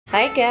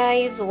Hi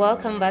guys,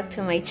 welcome back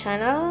to my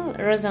channel.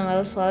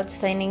 Rosamel's World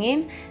signing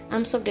in.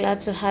 I'm so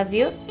glad to have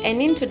you,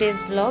 and in today's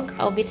vlog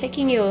I'll be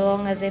taking you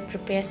along as I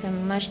prepare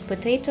some mashed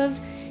potatoes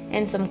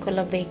and some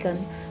color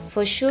bacon.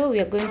 For sure we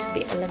are going to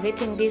be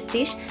elevating this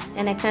dish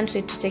and I can't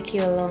wait to take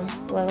you along.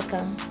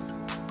 Welcome.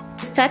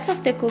 To start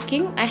off the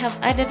cooking, I have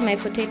added my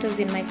potatoes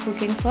in my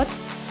cooking pot.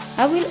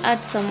 I will add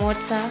some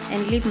water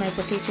and leave my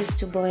potatoes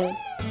to boil.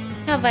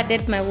 I have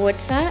added my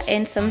water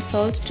and some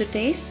salt to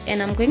taste,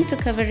 and I'm going to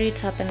cover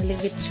it up and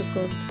leave it to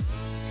cook.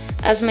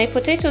 As my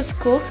potatoes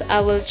cook,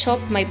 I will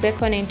chop my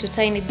bacon into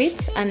tiny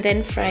bits and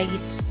then fry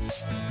it.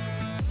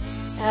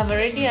 I have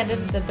already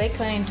added the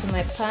bacon into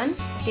my pan,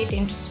 cut it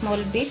into small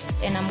bits,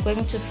 and I'm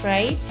going to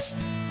fry it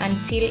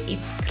until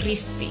it's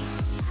crispy.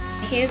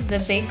 Here's the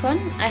bacon.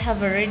 I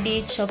have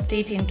already chopped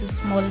it into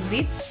small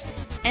bits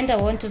and I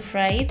want to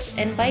fry it.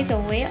 And by the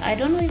way, I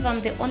don't know if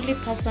I'm the only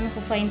person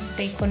who finds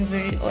bacon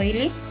very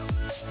oily.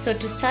 So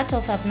to start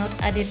off, I've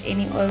not added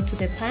any oil to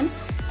the pan,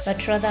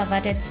 but rather I've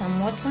added some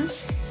water,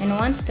 and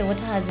once the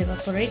water has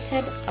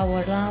evaporated, I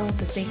will allow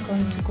the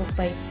bacon to cook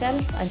by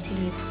itself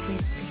until it's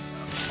crispy.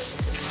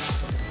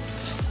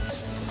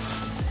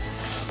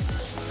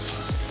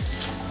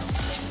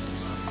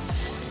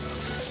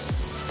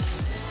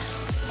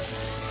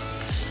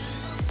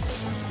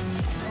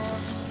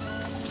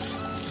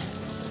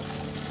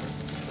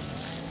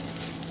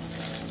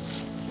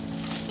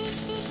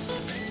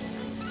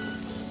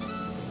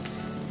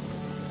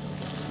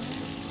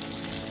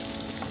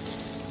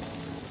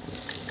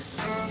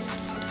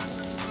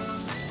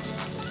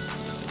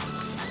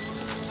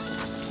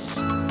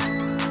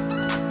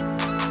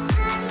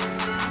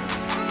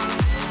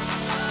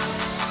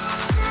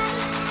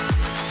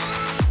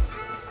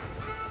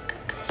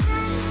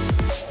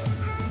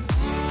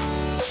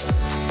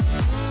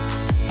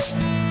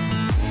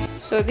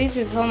 So this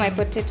is how my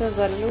potatoes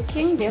are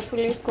looking. They're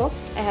fully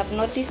cooked. I have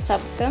not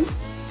disturbed them.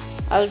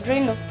 I'll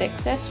drain off the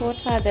excess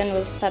water, then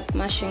we'll start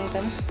mashing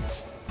them.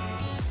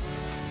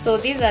 So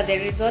these are the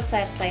results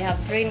after I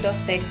have drained off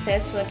the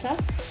excess water.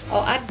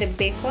 I'll add the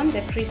bacon,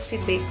 the crispy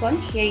bacon.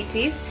 Here it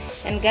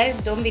is. And guys,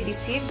 don't be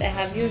deceived. I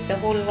have used a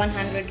whole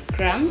 100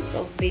 grams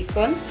of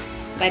bacon,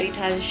 but it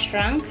has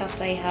shrunk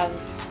after I have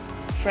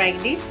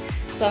fried it.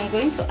 So I'm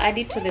going to add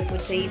it to the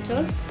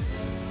potatoes.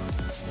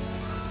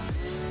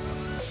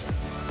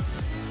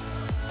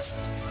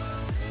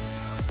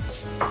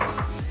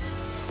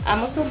 I'm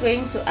also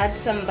going to add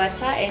some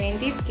butter, and in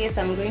this case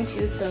I'm going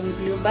to use some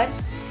Bluebird.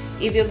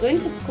 If you're going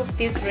to cook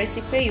this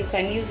recipe, you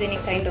can use any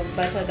kind of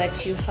butter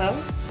that you have.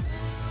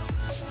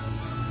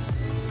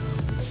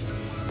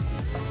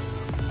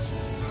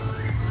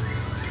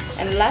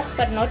 And last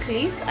but not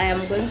least, I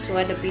am going to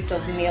add a bit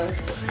of milk.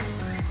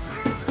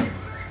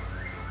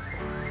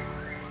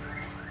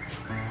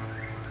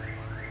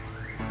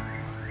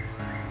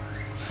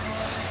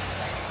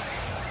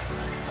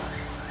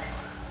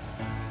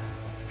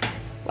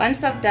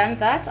 Once I've done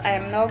that, I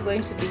am now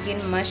going to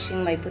begin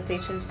mashing my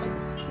potatoes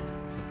together.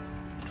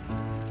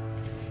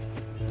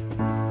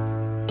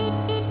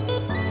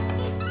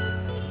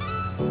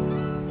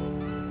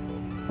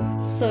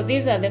 So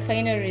these are the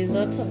final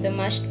results of the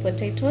mashed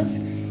potatoes,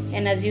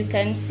 and as you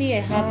can see,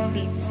 I have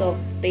bits of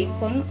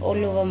bacon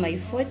all over my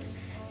food.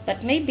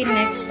 But maybe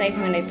next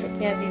time when I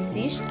prepare this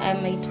dish, I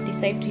might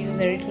decide to use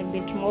a little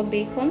bit more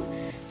bacon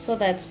so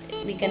that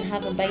we can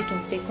have a bite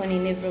of bacon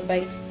in every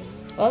bite.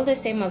 All the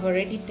same, I've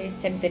already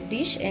tasted the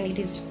dish and it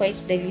is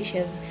quite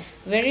delicious.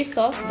 Very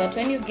soft, but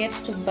when you get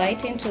to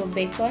bite into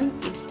bacon,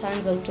 it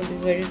turns out to be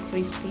very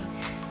crispy.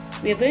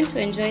 We are going to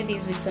enjoy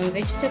this with some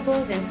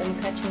vegetables and some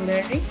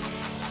cachembery.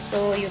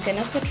 So you can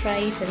also try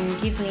it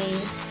and give me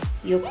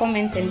your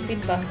comments and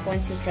feedback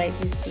once you try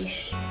this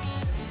dish.